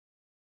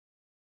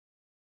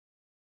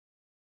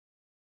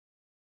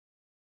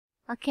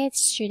Okay,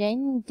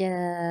 student,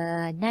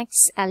 the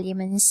next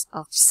elements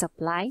of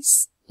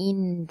supplies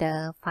in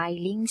the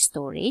filing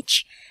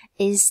storage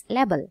is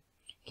label.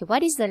 Okay,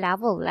 what is the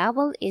label?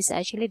 Label is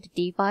actually the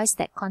device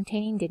that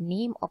containing the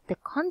name of the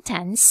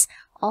contents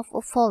of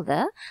a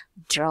folder,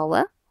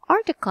 drawer,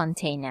 or the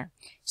container.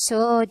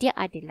 So dia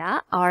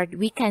adalah, or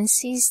we can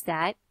see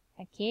that,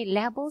 okay,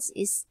 labels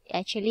is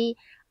actually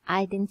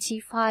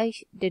identify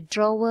the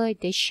drawer,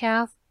 the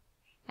shelf,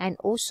 and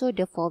also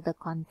the folder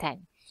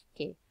content.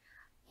 Okay.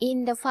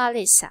 In the file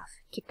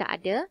itself, kita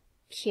ada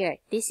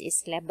here, this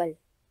is label.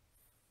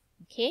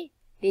 Okay,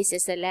 this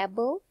is a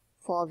label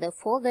for the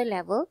folder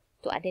label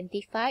to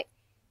identify.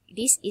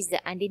 This is the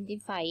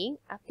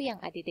identifying apa yang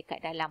ada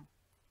dekat dalam.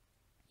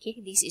 Okay,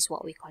 this is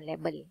what we call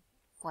label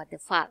for the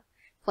file,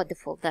 for the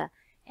folder.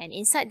 And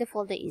inside the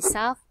folder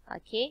itself,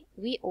 okay,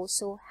 we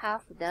also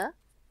have the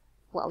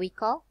what we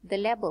call the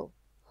label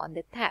on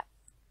the tab.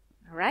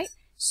 Alright,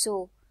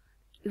 so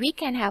we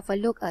can have a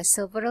look at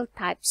several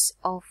types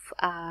of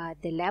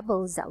the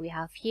labels that we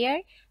have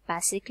here.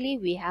 Basically,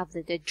 we have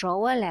the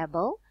drawer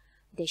label,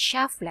 the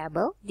shelf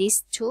label.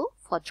 These two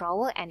for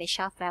drawer and the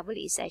shelf label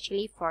is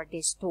actually for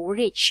the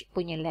storage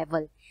punya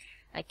label.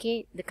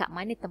 Okay, dekat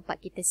mana tempat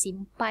kita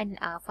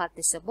simpan file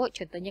tersebut.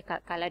 Contohnya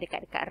kalau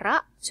dekat-dekat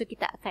rak, so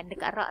kita akan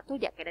dekat rak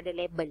tu dia akan ada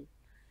label.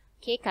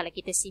 Okay, kalau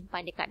kita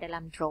simpan dekat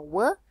dalam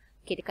drawer,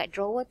 okay, dekat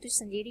drawer tu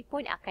sendiri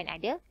pun akan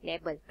ada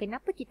label.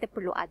 Kenapa kita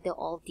perlu ada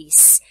all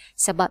this?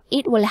 Sebab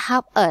it will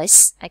help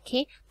us,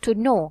 okay, to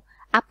know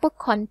apa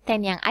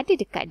konten yang ada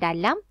dekat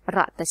dalam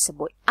rak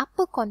tersebut.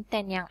 Apa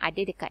konten yang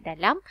ada dekat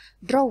dalam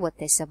drawer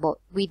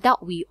tersebut without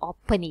we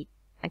open it.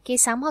 Okay,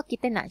 somehow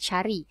kita nak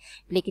cari.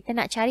 Bila kita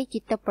nak cari,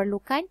 kita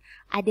perlukan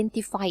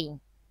identifying.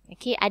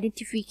 Okay,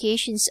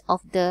 identifications of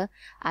the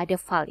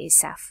file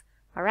itself.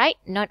 Alright,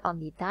 not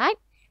only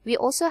that, we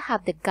also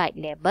have the guide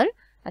label.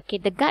 Okay,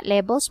 the guide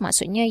labels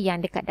maksudnya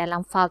yang dekat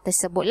dalam file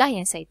tersebut lah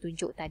yang saya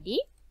tunjuk tadi.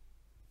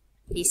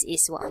 This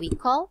is what we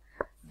call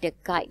the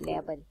guide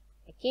label.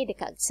 Okay,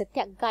 dekat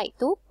setiap guide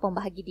tu,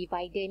 pembahagi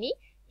divider ni,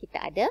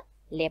 kita ada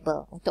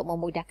label untuk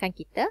memudahkan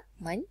kita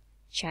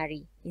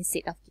mencari.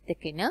 Instead of kita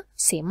kena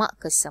semak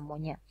ke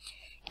semuanya.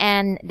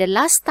 And the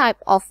last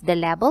type of the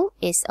label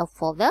is a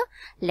folder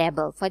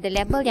label. For the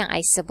label yang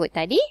I sebut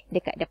tadi,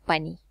 dekat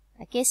depan ni.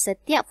 Okay,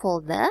 setiap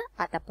folder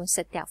ataupun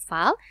setiap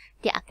file,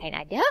 dia akan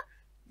ada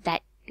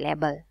that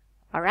label.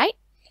 Alright,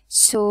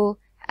 so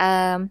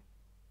I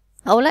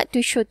would like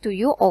to show to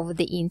you over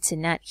the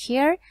internet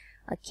here.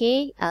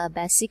 Okay,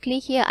 basically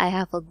here I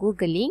have a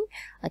googling.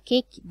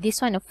 Okay,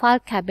 this one a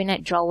file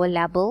cabinet drawer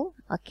label.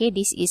 Okay,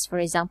 this is for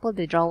example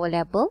the drawer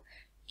label.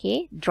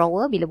 Okay,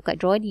 drawer, bila buka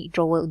drawer ni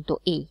drawer untuk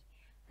A.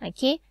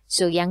 Okay,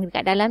 so yang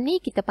dekat dalam ni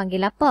kita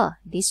panggil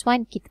apa? This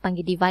one kita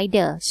panggil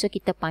divider. So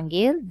kita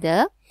panggil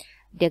the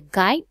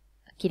guide.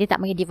 Kita tak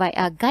panggil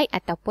guide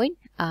ataupun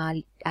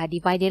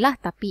divider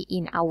lah, tapi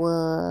in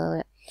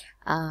our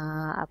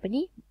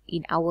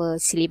in our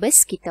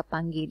syllabus kita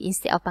panggil,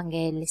 instead of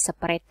panggil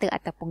separator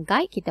ataupun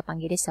guide, kita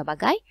panggil dia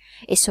sebagai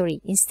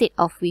instead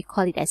of we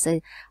call it as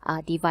a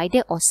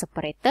divider or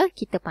separator,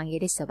 kita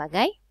panggil dia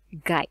sebagai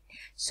guide.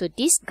 So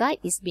this guide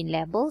is been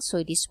labeled,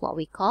 so this is what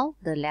we call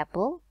the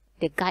label,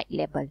 the guide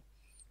label.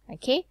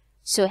 Okay,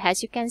 so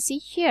as you can see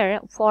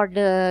here, for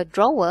the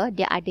drawer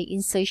dia ada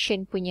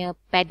insertion punya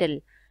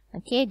pedal.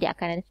 Okay, dia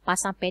akan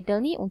pasang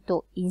pedal ni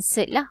untuk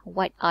insert lah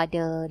what are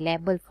the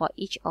label for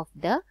each of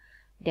the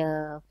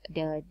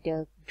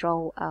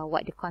draw,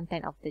 what the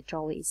content of the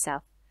drawer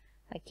itself.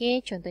 Okay,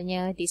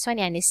 contohnya this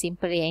one yang ada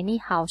simple, yang ni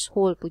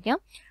household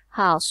punya,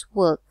 house,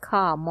 work,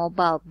 car,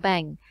 mobile,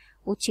 bank,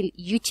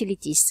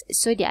 utilities.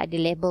 So dia ada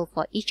label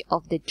for each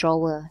of the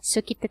drawer.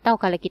 So kita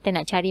tahu kalau kita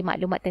nak cari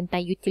maklumat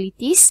tentang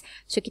utilities,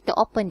 so kita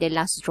open the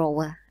last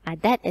drawer.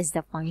 That is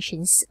the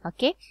functions.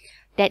 Okay,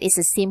 that is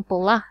a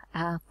simple lah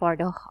for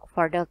the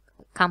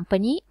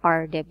company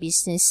or the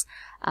business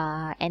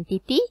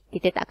entity.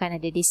 Kita tak akan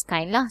ada this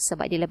kind lah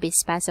sebab dia lebih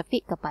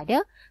specific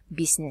kepada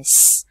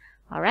business.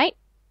 Alright,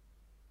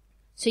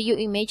 so you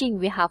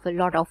imagine we have a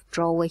lot of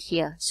drawer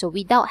here. So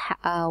without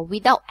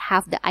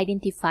have the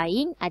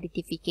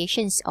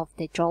identifications of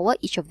the drawer,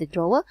 each of the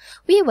drawer,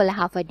 we will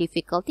have a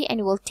difficulty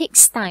and it will take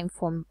time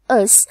from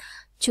us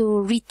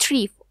to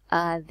retrieve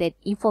the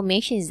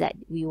information that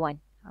we want.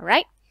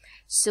 Alright,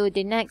 so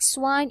the next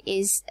one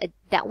is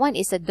that one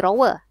is a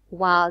drawer.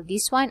 While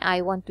this one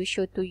I want to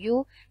show to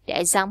you the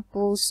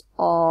examples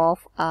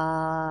of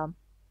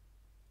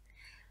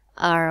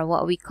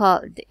what we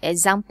call the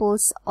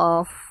examples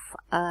of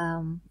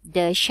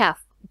the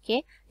shelf.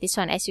 Okay, this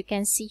one as you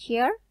can see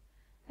here.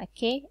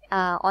 Okay,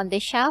 on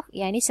the shelf,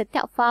 yang ni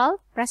setiap file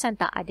perasan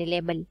tak ada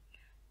label.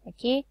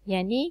 Okay,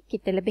 yang ni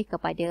kita lebih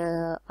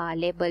kepada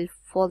label,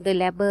 folder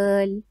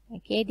label.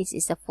 Okay, this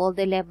is a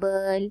folder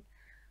label.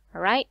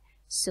 Alright,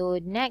 so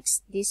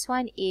next this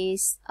one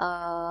is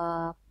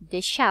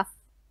the shelf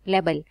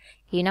label.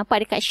 Okay,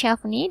 nampak dekat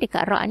shelf ni,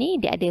 dekat rak ni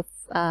dia ada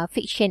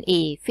fiction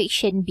A,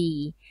 fiction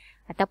B,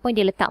 ataupun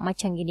dia letak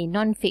macam gini,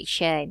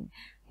 non-fiction.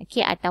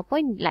 Okay,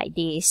 ataupun like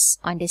this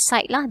on the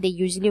side lah, they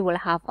usually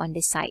will have on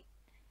the side.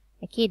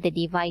 Okay, the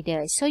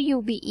divider. So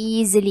you'll be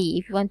easily,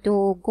 if you want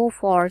to go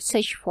for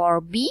search for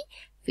B,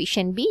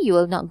 section B, you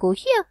will not go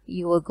here.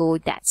 You will go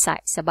that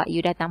side. Sebab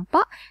you dah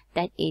tampak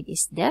that it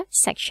is the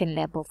section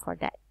level for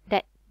that.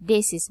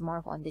 This is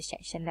more on the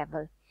section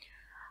level.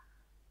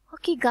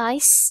 Okay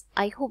guys,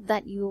 I hope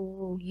that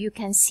you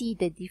can see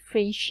the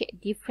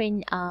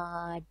different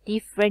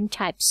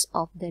types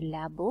of the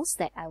labels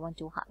that I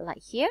want to highlight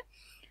here.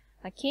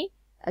 Okay,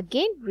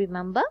 again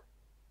remember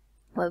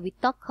when we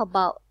talk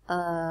about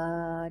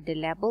the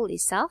label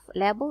itself,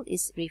 label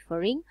is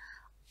referring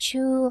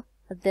to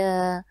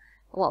the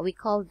what we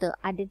call the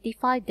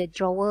identify the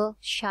drawer,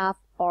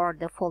 shelf, or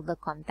the folder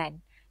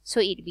content.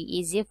 So it'll be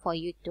easier for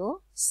you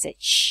to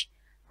search.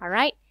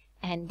 Alright,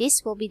 and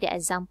this will be the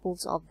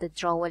examples of the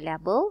drawer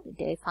label.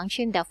 The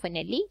function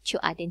definitely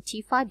to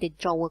identify the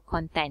drawer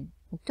content.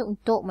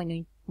 Untuk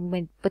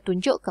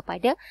petunjuk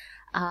kepada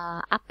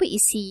apa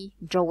isi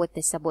drawer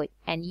tersebut.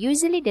 And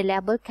usually the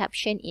label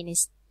caption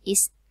is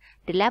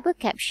the label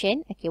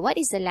caption. Okay, what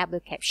is the label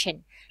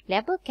caption?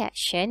 Label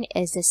caption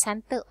is the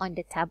center on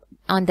the tab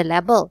on the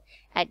label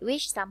at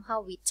which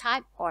somehow we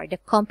type or the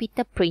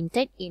computer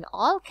printed in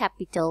all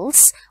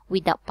capitals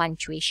without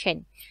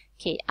punctuation.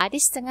 Okay, ada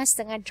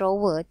setengah-setengah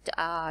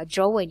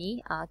drawer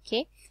ni,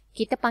 okay,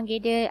 kita panggil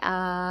dia,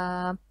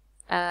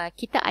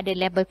 kita ada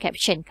label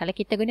caption. Kalau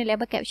kita guna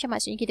label caption,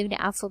 maksudnya kita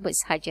guna alphabet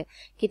sahaja.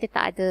 Kita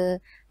tak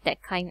ada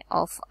that kind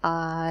of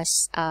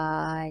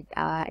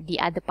the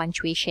other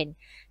punctuation.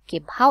 Okay,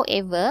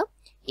 however,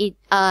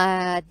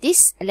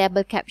 this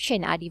label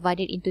caption are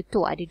divided into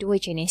two. Ada dua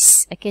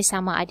jenis. Okay,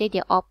 sama ada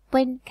dia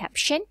open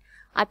caption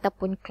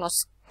ataupun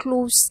close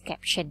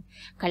caption.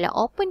 Kalau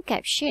open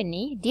caption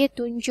ni, dia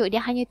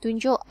hanya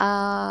tunjuk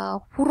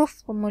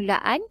huruf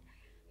permulaan,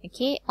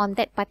 okay, on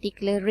that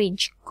particular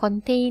range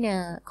contained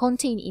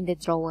in the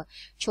drawer.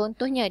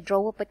 Contohnya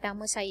drawer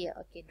pertama saya,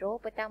 okay, drawer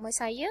pertama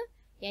saya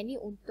yang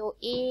ni untuk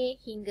A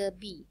hingga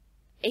B.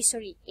 A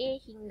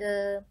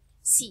hingga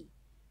C.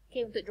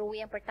 Okay, untuk drawer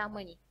yang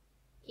pertama ni.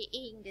 Okay,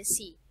 A hingga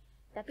C.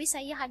 Tapi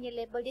saya hanya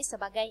label dia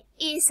sebagai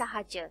A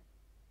sahaja.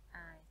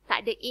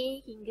 Tak ada A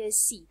hingga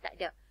C, tak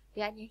ada.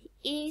 Dia hanya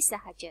A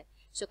sahaja.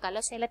 So, kalau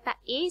saya letak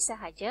A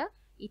sahaja,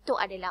 itu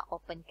adalah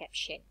open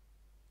caption.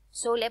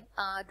 So,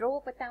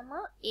 drawer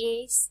pertama,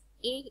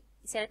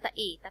 saya letak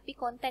A. Tapi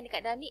konten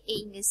dekat dalam ni A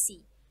hingga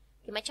C.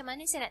 Okay, macam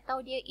mana saya nak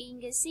tahu dia A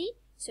hingga C?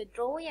 So,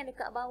 drawer yang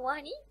dekat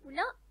bawah ni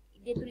pula,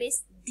 dia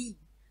tulis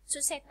D. So,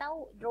 saya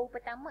tahu drawer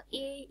pertama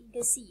A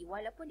hingga C.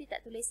 Walaupun dia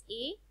tak tulis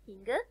A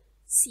hingga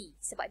C.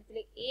 Sebab dia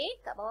tulis A,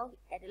 kat bawah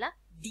adalah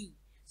D.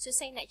 So,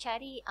 saya nak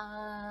cari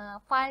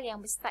file yang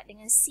berstart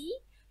dengan C.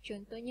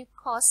 Contohnya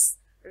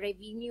cost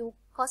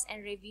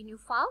and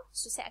revenue file.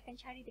 So, saya akan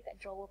cari dekat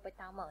drawer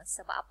pertama.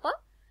 Sebab apa?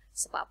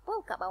 Sebab apa?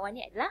 Kat bawah ni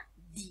adalah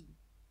D.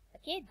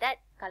 Okay, that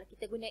kalau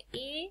kita guna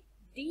A,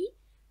 D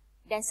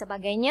dan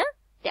sebagainya,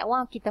 that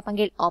one kita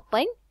panggil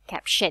open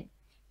caption.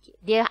 Okay,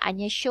 dia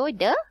hanya show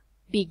the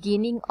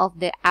beginning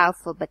of the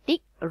alphabetic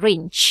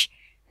range.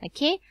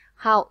 Okay,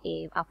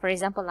 for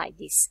example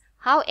like this.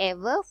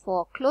 However,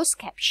 for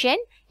closed caption,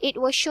 it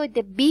will show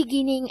the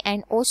beginning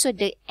and also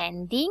the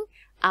ending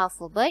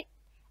alphabetic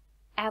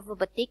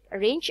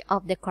range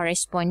of the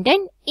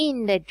correspondent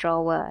in the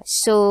drawer.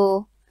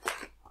 So,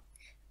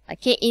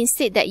 okay,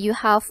 instead that you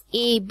have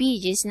A, B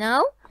just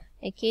now,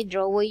 okay,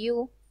 drawer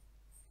you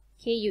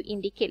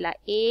indicate like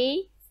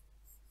A.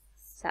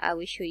 So, I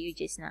will show you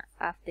just now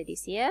after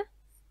this here.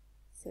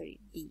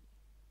 Sorry, D.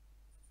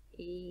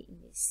 A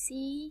in the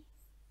C.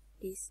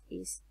 This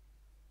is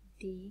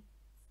D.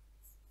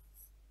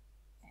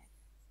 F.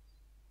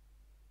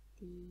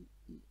 D.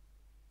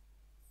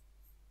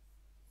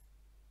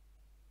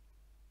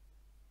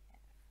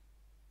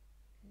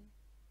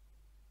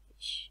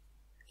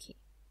 Okay,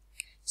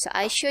 so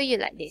I show you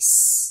like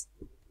this.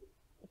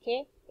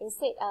 Okay,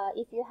 instead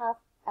if you have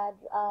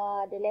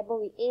the label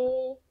with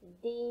A,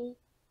 D,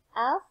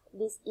 F,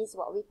 this is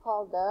what we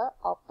call the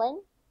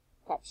open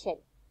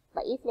caption.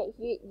 But if like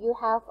you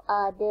have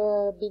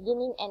the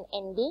beginning and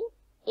ending,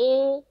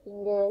 A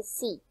hingga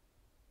C,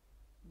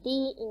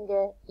 D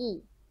hingga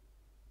E,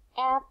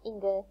 F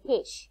hingga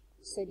H.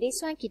 So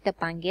this one kita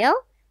panggil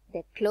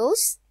the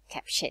closed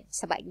caption.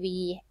 Sebab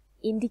we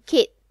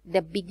indicate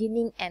the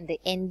beginning and the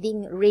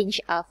ending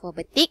range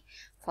alphabetic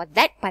for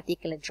that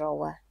particular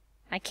drawer.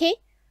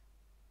 Okay?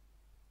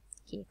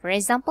 Okay, for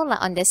example,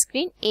 like on the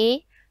screen,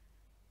 A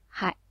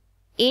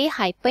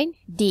hyphen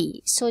D.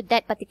 So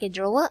that particular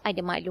drawer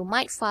ada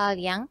maklumat file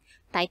yang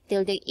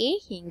title dia A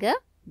hingga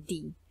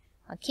D.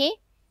 Okay?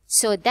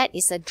 So that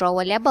is a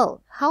drawer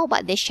label. How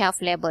about the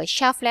shelf label?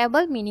 Shelf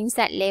label means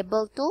that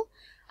label tu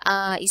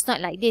it's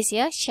not like this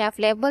ya. Shelf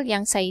label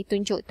yang saya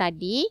tunjuk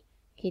tadi.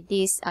 Okay,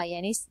 this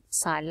yang ni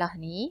salah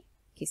ni.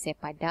 Okay, saya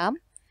padam.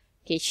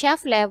 Okay,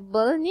 shelf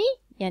label ni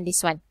yang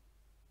this one.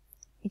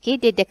 Okay,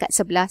 dia dekat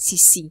sebelah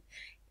sisi.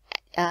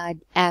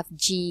 F,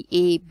 G,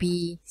 A,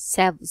 B,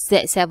 Z,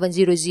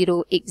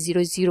 700,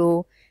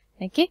 800.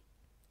 Okay,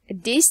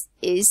 this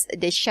is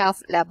the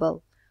shelf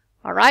label.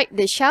 Alright,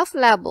 the shelf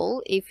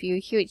label, if you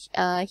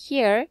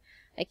here,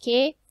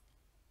 okay,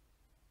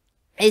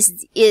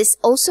 is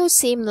also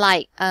same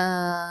like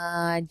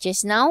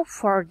just now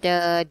for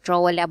the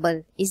drawer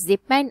label. It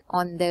depend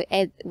on the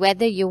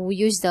whether you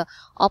use the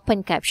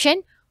open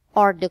caption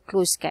or the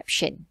closed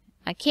caption.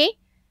 Okay,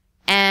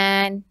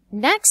 and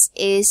next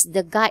is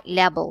the guide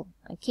label.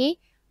 Okay,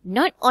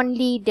 not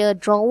only the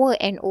drawer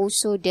and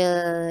also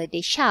the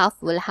shelf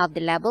will have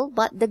the label,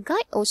 but the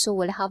guide also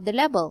will have the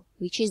label,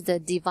 which is the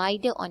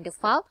divider on the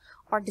file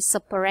or the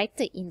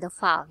separator in the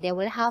file. They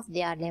will have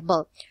their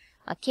label.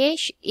 Okay,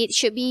 it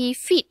should be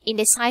fit in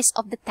the size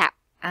of the tab.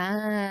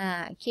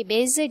 Okay,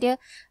 beza dia.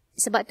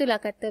 Sebab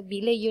itulah kata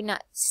bila you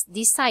nak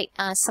decide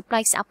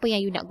supplies apa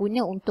yang you nak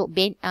guna untuk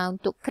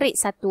untuk create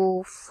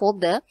satu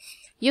folder,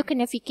 you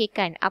kena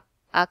fikirkan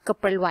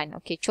keperluan.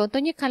 Okay,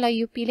 contohnya kalau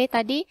you pilih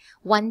tadi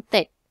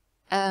 1/3,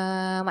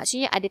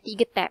 maksudnya ada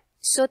 3 tab.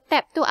 So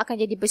tab tu akan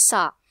jadi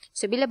besar.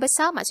 So bila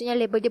besar maksudnya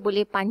label dia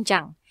boleh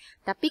panjang.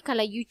 Tapi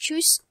kalau you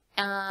choose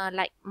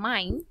like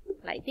mine,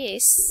 like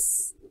this,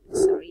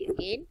 sorry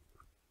again.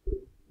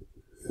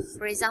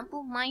 For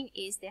example, mine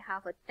is they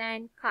have a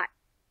 10 card.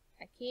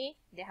 Okay,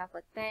 they have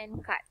a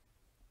 10 card.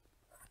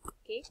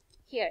 Okay,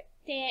 here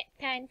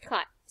 10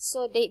 card.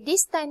 So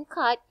this 10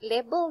 card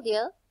label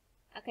dia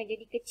akan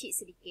jadi kecil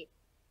sedikit.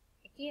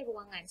 Okay,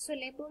 ruangan. So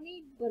label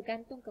ni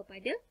bergantung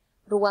kepada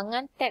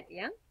ruangan tab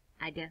yang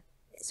ada.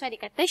 That's why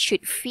dia kata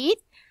should fit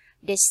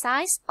the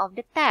size of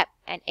the tab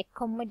and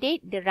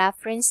accommodate the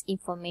reference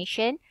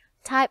information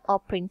type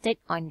or printed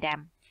on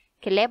them.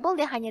 Okay, label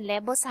dia hanya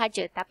label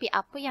sahaja, tapi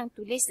apa yang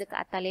tulis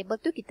dekat atas label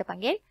tu kita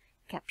panggil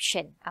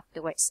caption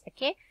afterwards.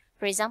 Okay,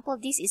 for example,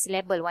 this is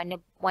label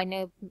warna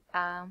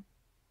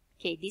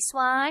okay, this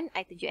one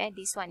I tunjuk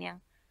this one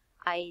yang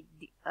I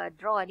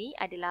draw ni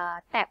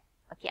adalah tab.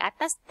 Okay,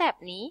 atas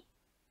tab ni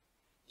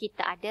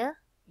kita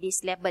ada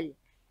this label,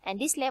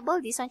 and this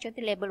label, this one contoh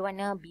label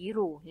warna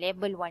biru,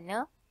 label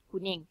warna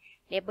kuning,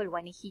 label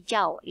warna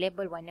hijau,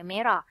 label warna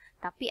merah.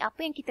 Tapi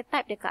apa yang kita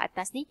type dekat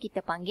atas ni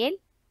kita panggil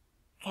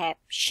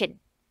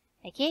caption.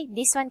 Okay,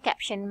 this one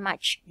caption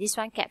March, this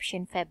one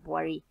caption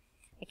February.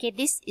 Okay,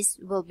 this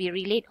will be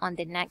relayed on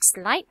the next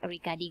slide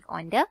regarding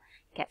on the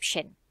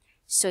caption.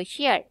 So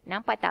here,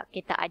 nampak tak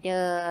kita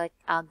ada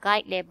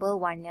guide label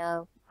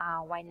warna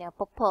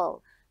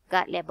purple,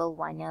 guide label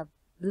warna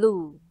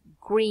blue,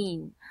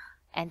 green,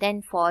 and then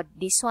for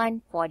this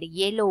one for the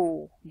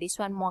yellow, this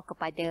one more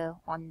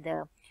kepada on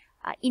the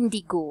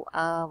indigo,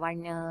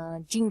 warna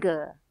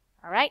jingga.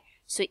 Alright,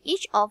 so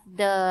each of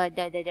the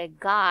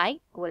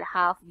guide will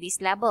have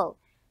this label.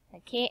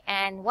 Okay,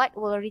 and what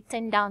will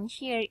written down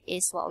here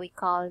is what we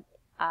call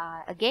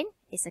again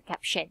is a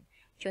caption.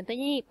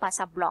 Contohnya ni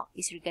pasal blog,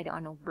 disregarded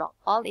on a blog.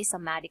 All is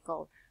a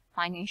medical,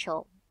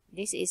 financial.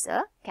 This is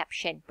a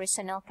caption,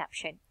 personal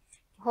caption,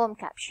 home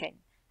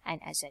caption,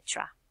 and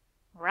etc.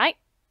 Alright,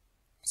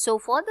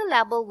 so for the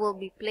label will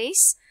be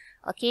placed.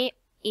 Okay,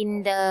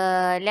 in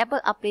the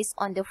label are placed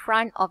on the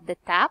front of the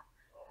tab.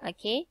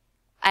 Okay,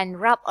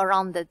 and wrap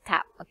around the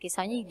tab. Okay,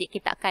 soalnya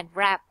kita akan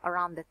wrap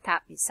around the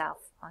tab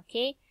itself.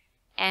 Okay,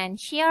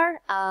 and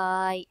here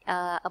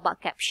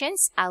about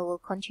captions, I will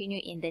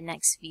continue in the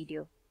next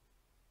video.